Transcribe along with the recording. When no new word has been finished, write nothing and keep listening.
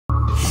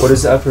What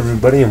is up,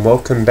 everybody, and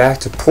welcome back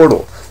to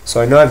Portal.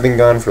 So I know I've been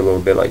gone for a little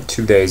bit, like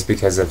 2 days,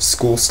 because of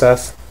school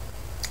stuff,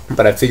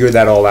 but I figured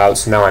that all out,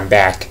 so now I'm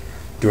back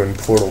doing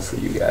Portal for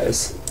you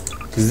guys.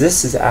 Because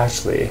this is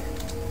actually,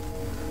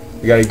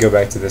 we gotta go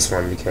back to this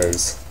one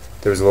because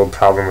there was a little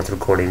problem with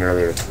recording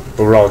earlier, but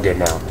we're all good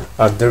now.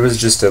 There was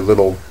just a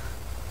little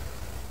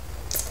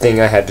thing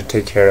I had to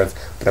take care of,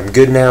 but I'm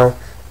good now.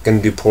 I'm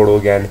gonna do Portal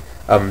again.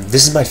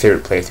 This is my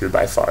favorite playthrough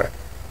by far,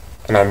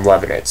 and I'm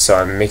loving it, so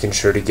I'm making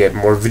sure to get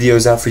more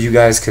videos out for you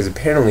guys, because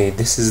apparently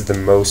this is the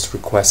most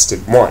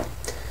requested one.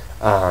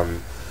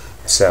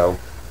 So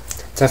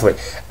definitely.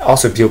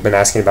 Also, people have been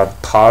asking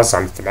about the pause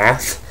on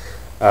FNAF.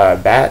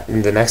 That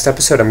in the next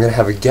episode, I'm gonna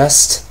have a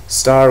guest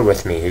star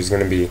with me, who's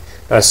gonna be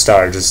not a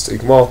star, just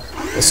well,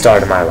 a star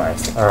to my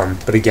life,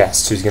 but a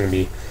guest who's gonna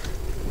be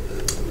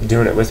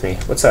doing it with me.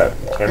 What's up,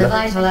 camera? The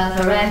vital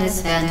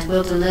apparatus vent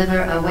will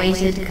deliver a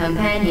weighted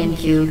companion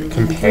cube.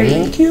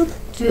 Companion cube?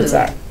 What's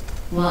that?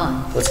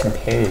 1. What's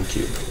companion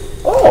cube?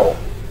 Oh,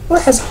 well,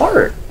 it has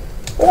heart.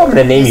 Oh, I'm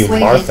gonna name you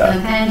Martha. This weighted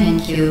companion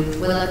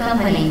cube will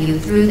accompany you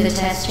through the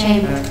test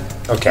chamber.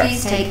 Okay.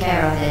 Please take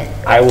care of it.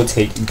 I will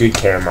take good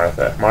care of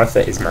Martha.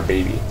 Martha is my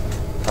baby.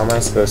 How am I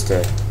supposed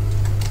to?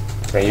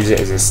 Can I use it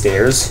as a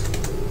stairs?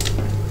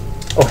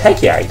 Oh,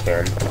 heck yeah, I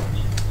can.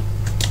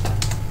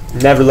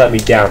 Never let me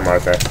down,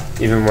 Martha.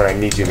 Even when I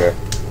need you the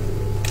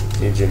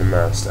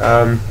most.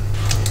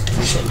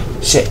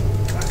 Shit.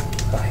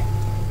 Bye.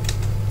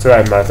 It's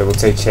alright, Martha. We'll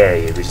take care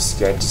of you. We just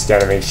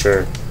gotta make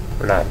sure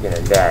we're not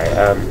gonna die.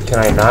 Can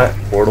I not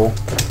portal?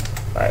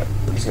 Alright,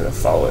 we're just gonna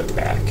follow it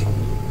back.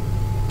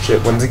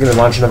 Shit, when's it gonna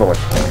launch another one?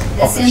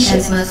 The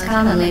symptoms most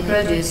commonly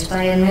produced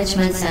by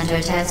enrichment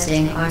center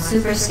testing are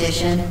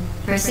superstition,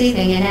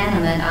 perceiving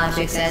inanimate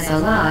objects as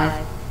alive,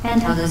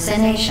 and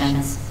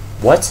hallucinations.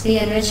 What? The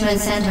enrichment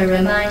center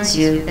reminds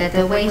you that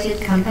the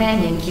weighted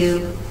companion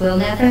cube will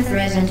never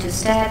threaten to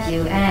stab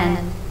you and,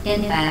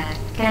 in fact,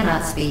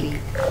 cannot speak.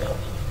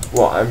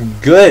 Well, I'm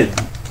good.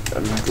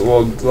 I'm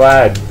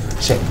glad.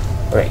 Shit.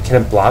 Okay, can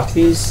I block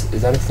these?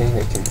 Is that a thing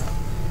that can?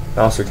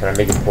 Also, can I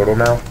make a portal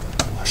now?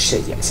 Oh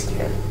shit, yes I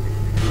can.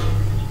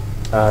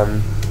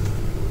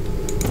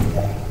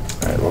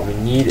 Alright, what we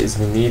need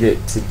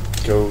it to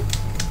go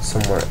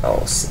somewhere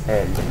else,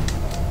 and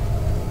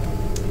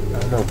I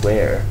don't know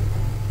where.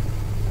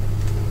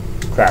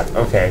 Crap,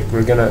 okay,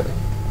 we're gonna...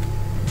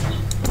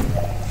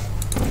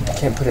 I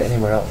can't put it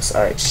anywhere else.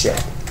 Alright, shit.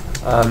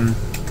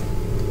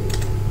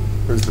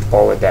 Where's the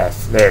ball of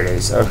death? There it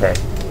is, okay.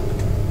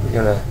 We're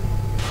gonna...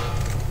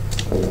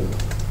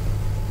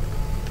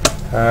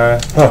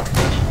 oh!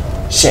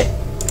 Shit!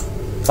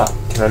 Fuck,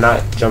 can I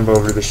not jump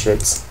over the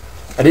shits?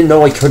 I didn't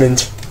know I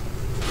couldn't!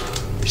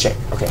 Shit,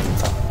 okay,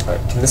 fuck.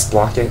 Alright, can this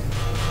block it?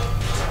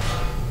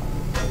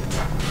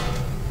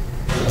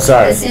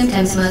 Sorry. The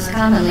symptoms most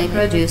commonly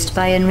produced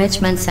by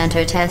enrichment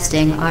center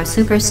testing are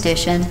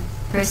superstition,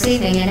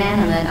 perceiving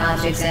inanimate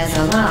objects as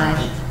alive,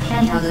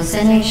 and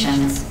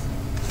hallucinations.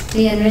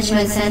 The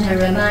enrichment center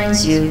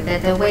reminds you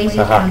that the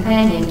weighted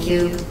companion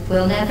cube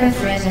will never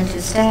threaten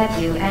to stab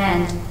you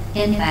and,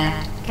 in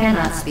fact,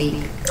 cannot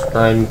speak.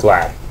 I'm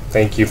glad.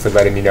 Thank you for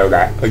letting me know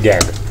that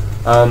again.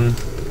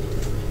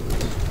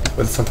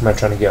 Where the fuck am I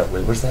trying to go?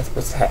 Wait, where's that?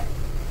 What's that?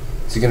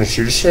 Is he gonna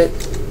shoot a shit?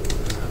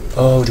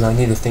 Oh, do I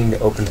need a thing to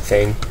open the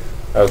thing?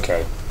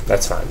 Okay,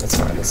 that's fine, that's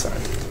fine, that's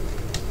fine.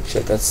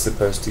 Shit, that's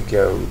supposed to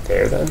go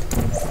there then?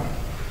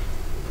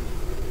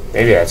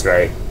 Maybe that's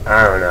right.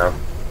 I don't know.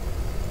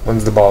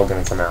 When's the ball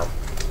gonna come out?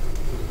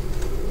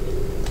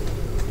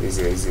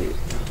 Easy.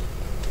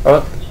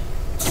 Oh!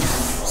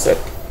 Sick.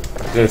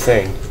 I did a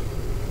thing.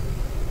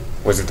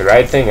 Was it the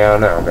right thing? I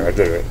don't know, but I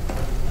did it.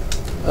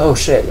 Oh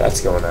shit,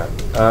 that's going up.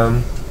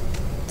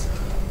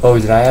 Oh,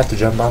 did I have to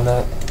jump on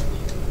that?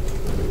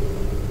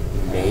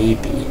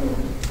 Maybe.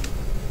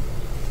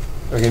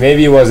 Okay,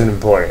 maybe it wasn't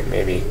important.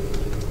 Maybe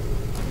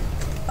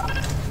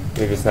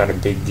it's not a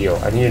big deal.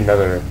 I need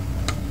another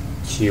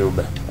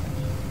cube.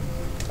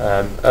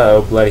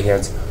 Oh, bloody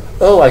hands.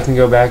 Oh, I can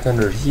go back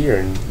under here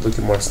and look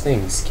at more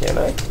things, can't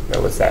I?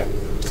 No, what's that?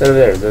 It's over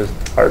there. Those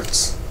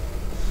hearts.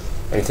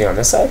 Anything on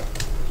this side?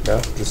 No,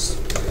 just...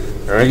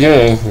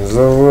 Okay.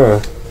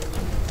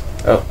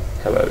 Oh,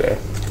 hello there.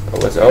 Oh,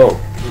 what's... Oh,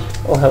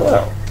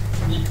 hello.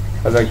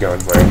 How's that going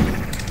for you?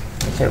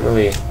 I can't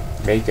really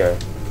make a...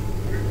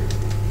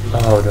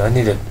 Oh, do I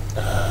need a...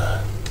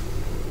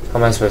 how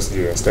am I supposed to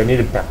do this? Do I need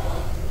a...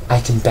 I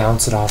can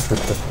bounce it off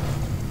with the...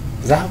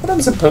 Is that what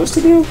I'm supposed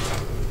to do?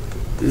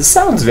 This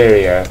sounds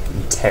very,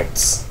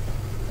 intense.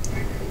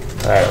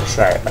 Alright, let's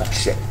try it. Oh,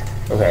 shit.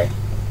 Okay.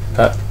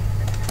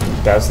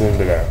 Bounce it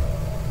into there.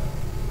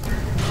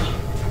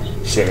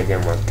 Shit, it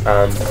didn't work.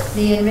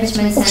 The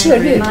enrichment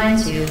center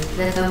reminds you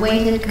that the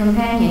weighted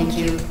companion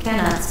cube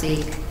cannot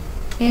speak.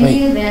 In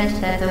the event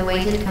that the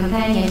weighted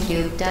companion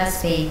cube does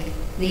speak,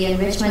 the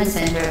enrichment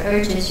center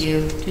urges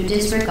you to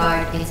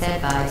disregard its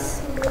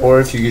advice.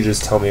 Or if you could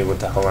just tell me what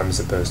the hell I'm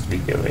supposed to be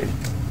doing.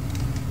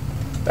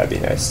 That'd be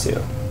nice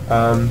too.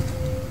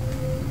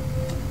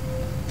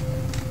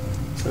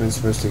 So I'm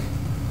supposed to...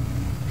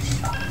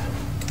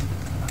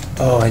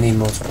 Oh, I need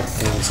multiple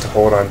things to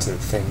hold on to the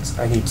things.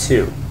 I need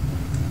 2.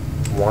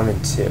 1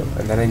 and 2.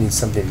 And then I need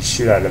something to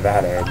shoot out of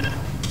that end.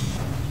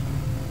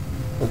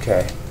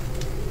 Okay.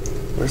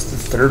 Where's the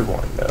third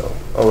one, though?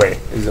 Oh, wait.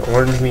 Is the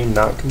orange mean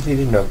not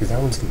completed? No, because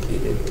that one's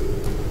completed.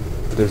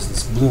 But there's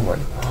this blue one.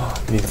 Oh,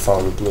 I need to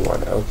follow the blue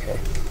one. Okay.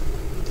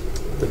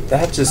 But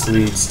that just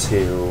leads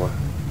to...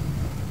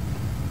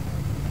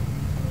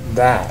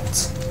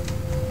 that.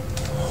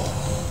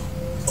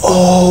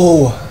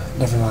 Oh!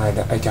 Never mind.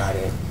 I got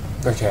it.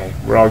 Okay,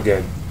 we're all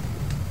good.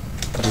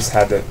 I just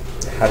had a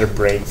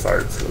brain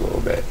fart for a little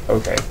bit.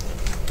 Okay.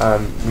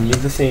 We need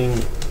the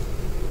thing...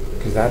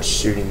 because that's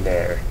shooting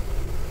there.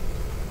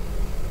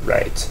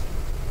 Right.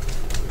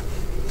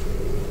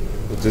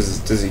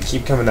 Does it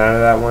keep coming out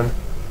of that one?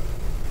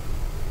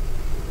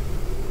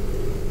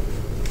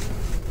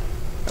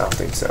 I don't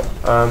think so.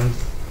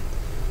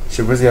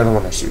 Shit, where's the other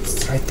one that shoots?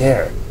 It's right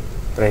there.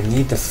 But I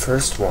need the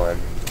first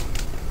one.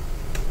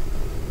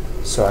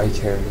 So I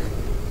can...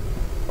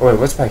 oh wait,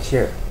 what's back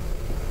here?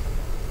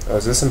 Oh,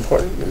 is this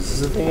important? Is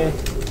this a thing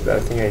is that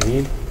a thing I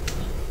need?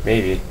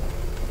 Maybe.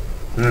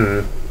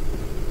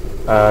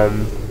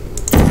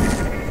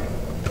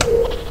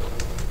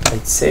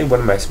 I'd say what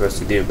am I supposed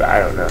to do, but I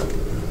don't know.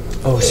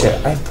 Oh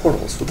shit, I have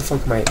portals. What the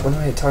fuck am I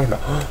talking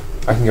about?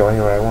 I can go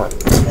anywhere I want.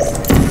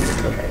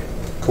 Okay,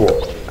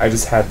 cool. I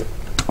just had...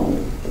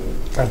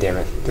 god damn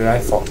it. Did I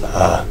fall?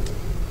 Okay,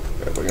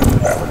 we're gonna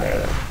put that one there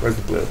then. Where's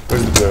the blue?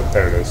 Where's the blue?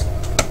 There it is.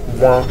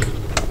 Wonk.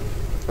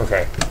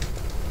 Okay.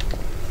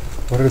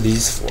 What are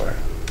these for?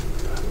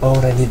 Oh,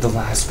 and I need the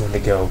last one to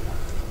go.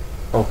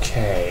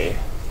 Okay.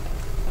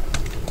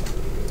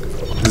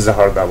 This is a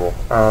hard level.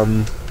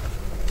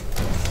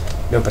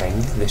 No, but I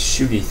need the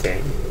shooty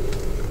thing.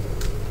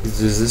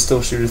 Does this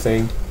still shoot a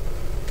thing?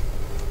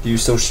 Do you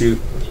still shoot?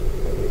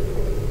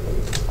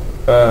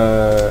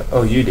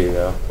 Oh, you do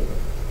though.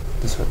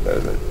 This one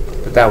doesn't,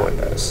 but that one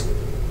does.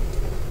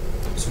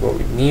 So what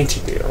we need to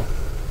do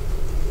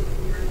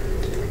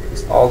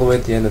is all the way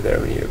at the end of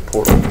there, we need a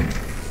portal.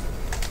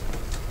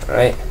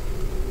 Alright?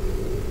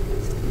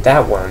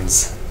 That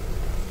one's...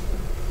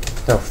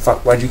 no,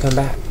 fuck, why'd you come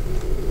back?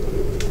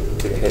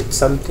 Did it hit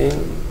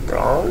something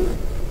wrong?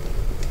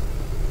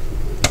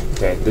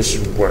 Okay, this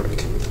should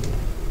work.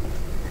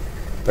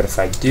 But if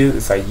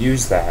I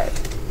use that,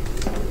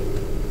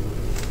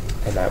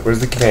 and that, where's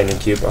the companion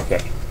cube?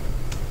 Okay.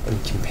 And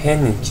the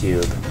companion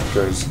cube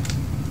goes,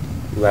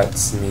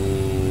 lets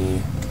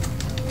me,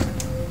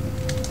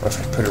 or if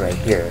I put it right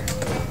here,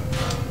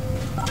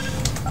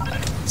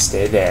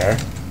 stay there,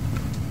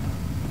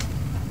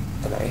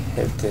 and I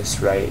hit this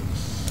right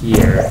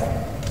here.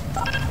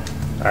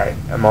 Alright,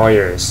 I'm all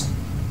yours.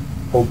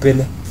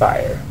 Open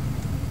fire.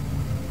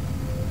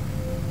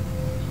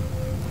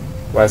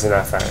 Why is it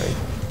not firing?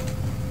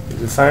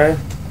 Is it firing?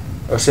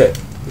 Oh shit.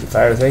 Did it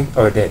fire the thing?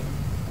 Oh, it did.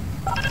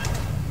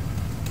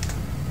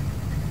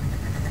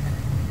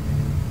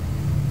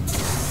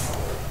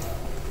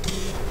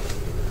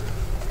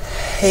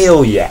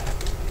 Hell yeah.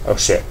 Oh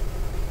shit.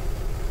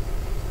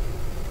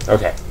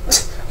 Okay.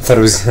 I thought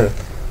it was gonna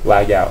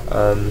lag out.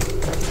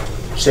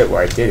 Shit,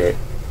 well I did it.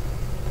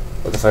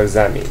 What the fuck does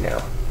that mean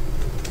now?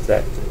 Is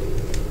that...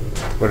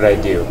 what did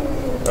I do?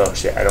 Oh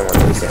shit, I don't want to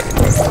do this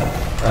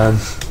anymore.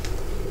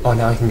 Oh,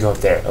 now I can go up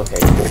there. Okay,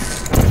 cool.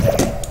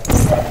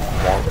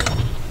 Wonk.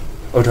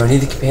 Oh, do I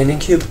need the companion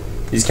cube?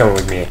 He's coming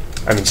with me.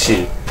 I mean,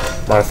 she.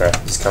 Martha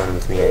is coming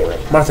with me anyway.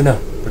 Martha, no.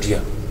 Where'd you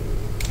go?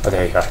 Oh,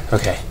 there you are.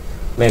 Okay.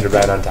 Landed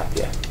right on top of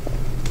you.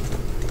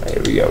 Alright,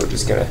 here we go. We're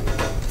just gonna...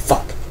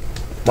 fuck.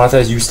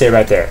 Martha, you stay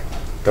right there.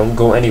 Don't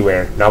go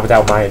anywhere. Not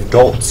without my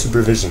adult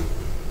supervision.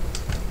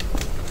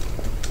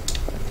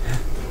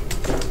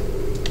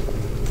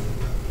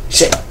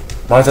 Shit.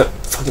 Martha,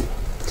 fucking...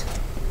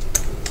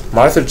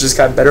 Martha just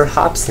got better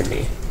hops than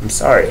me. I'm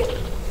sorry.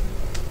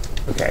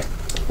 Okay.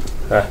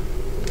 Fuck.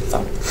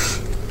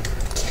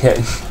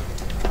 Can't.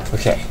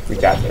 Okay, we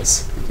got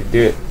this. We can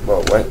do it.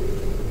 Well, what?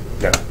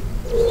 No.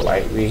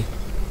 Lightly.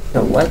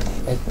 No, what?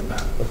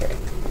 Okay.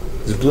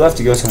 Does blue have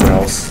to go somewhere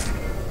else?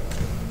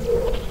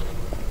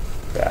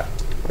 Yeah.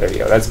 There you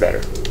go. That's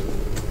better.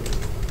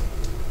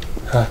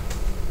 Huh.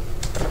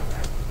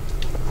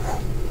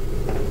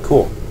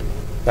 Cool.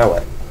 Now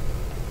what?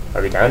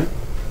 Are we done?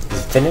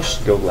 Is it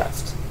finished? Go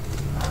left.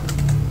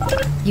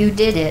 You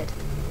did it.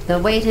 The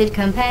weighted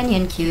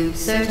companion cube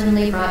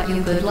certainly brought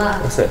you good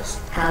luck. What's this?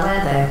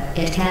 However,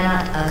 it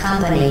cannot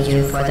accompany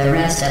you for the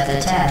rest of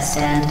the test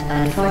and,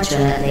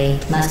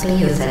 unfortunately, must be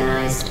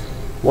euthanized.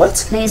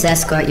 What? Please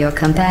escort your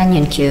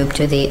companion cube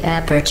to the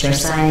Aperture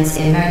Science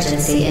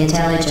Emergency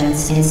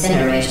Intelligence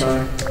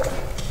Incinerator.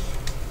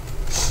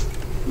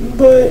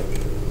 But...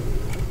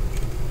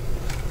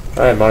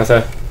 alright,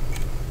 Martha.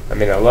 I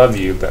mean, I love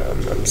you, but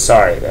I'm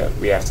sorry that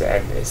we have to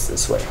end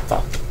this way.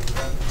 Fuck.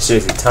 Shit,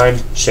 is it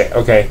timed? Shit,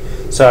 okay.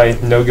 Sorry,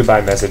 no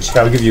goodbye message.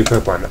 I'll give you a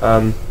quick one.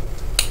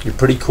 You're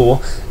pretty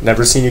cool.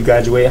 Never seen you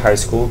graduate high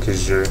school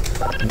because you're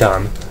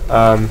dumb.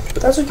 But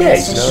that's okay.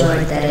 Rest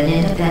assured that an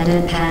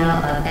independent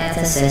panel of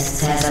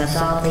ethicists has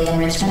absolved the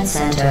Enrichment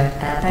Center,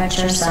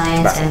 Aperture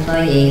Science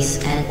employees,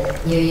 and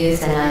you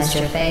euthanized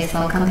your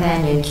faithful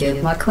companion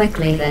cube more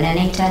quickly than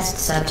any test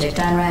subject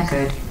on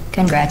record.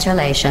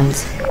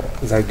 Congratulations.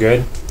 Is that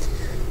good?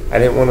 I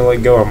didn't want to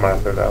let go of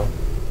Martha though.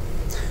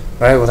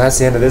 Alright, well that's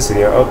the end of this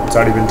video. Oh, it's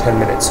already been 10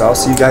 minutes. So I'll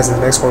see you guys in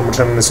the next one,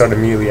 which I'm going to start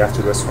immediately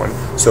after this one.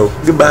 So,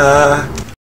 goodbye!